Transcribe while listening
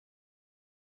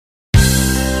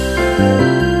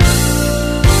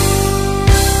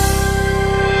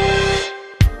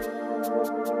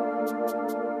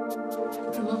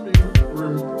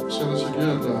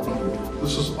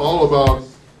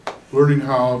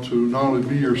how to not only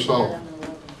be yourself,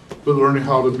 but learning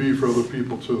how to be for other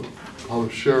people too, how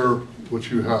to share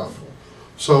what you have.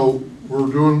 So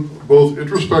we're doing both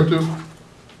introspective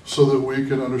so that we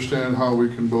can understand how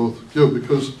we can both give,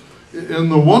 because in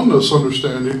the oneness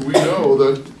understanding, we know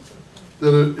that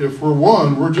if we're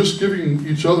one, we're just giving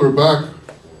each other back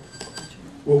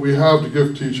what we have to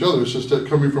give to each other. It's just that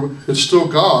coming from, it's still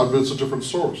God, but it's a different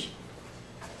source.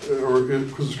 Or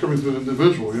because it's coming through an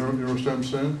individual, you understand what I'm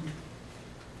saying?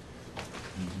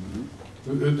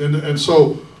 Mm-hmm. And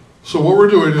so what we're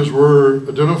doing is we're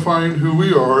identifying who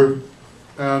we are,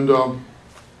 and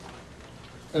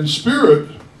Spirit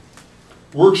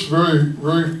works very,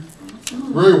 very,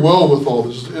 very well with all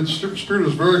this. Spirit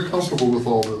is very comfortable with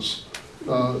all this,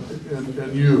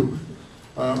 and you.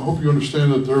 I hope you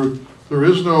understand that there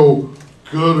is no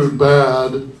good and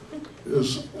bad,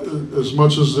 as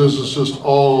much as this is just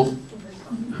all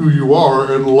who you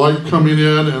are, and light coming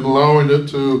in and allowing it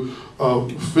to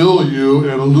fill you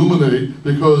and illuminate.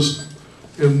 Because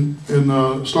in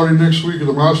starting next week and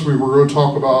the last week, we're going to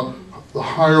talk about the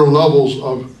higher levels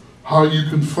of how you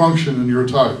can function in your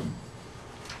type.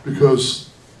 Because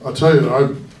I tell you,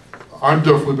 I've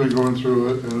definitely been going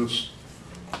through it, and it's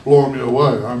blowing me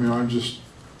away. I mean,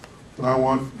 and I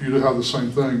want you to have the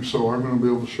same thing, so I'm going to be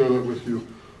able to share that with you.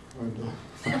 And,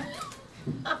 are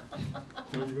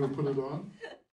you going to put it on?